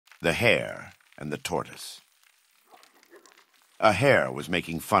The Hare and the Tortoise. A hare was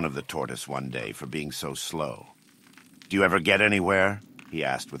making fun of the tortoise one day for being so slow. "Do you ever get anywhere?" he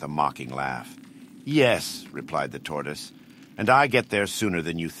asked with a mocking laugh. "Yes," replied the tortoise, "and I get there sooner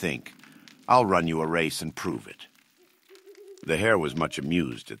than you think. I'll run you a race and prove it." The hare was much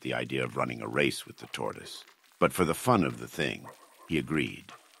amused at the idea of running a race with the tortoise, but for the fun of the thing, he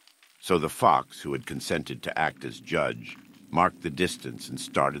agreed. So the fox, who had consented to act as judge, marked the distance and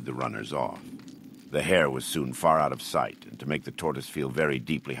started the runners off. The hare was soon far out of sight, and to make the tortoise feel very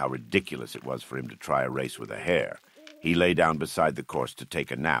deeply how ridiculous it was for him to try a race with a hare, he lay down beside the course to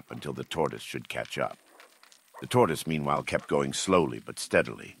take a nap until the tortoise should catch up. The tortoise, meanwhile, kept going slowly but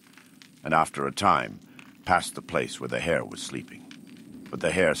steadily, and after a time, passed the place where the hare was sleeping. But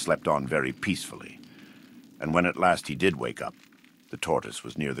the hare slept on very peacefully, and when at last he did wake up, the tortoise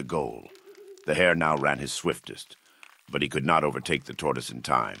was near the goal. The hare now ran his swiftest, but he could not overtake the tortoise in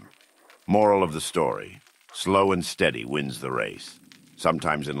time. Moral of the story: slow and steady wins the race.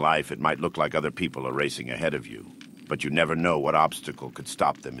 Sometimes in life it might look like other people are racing ahead of you, but you never know what obstacle could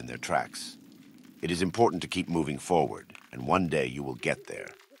stop them in their tracks. It is important to keep moving forward, and one day you will get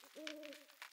there.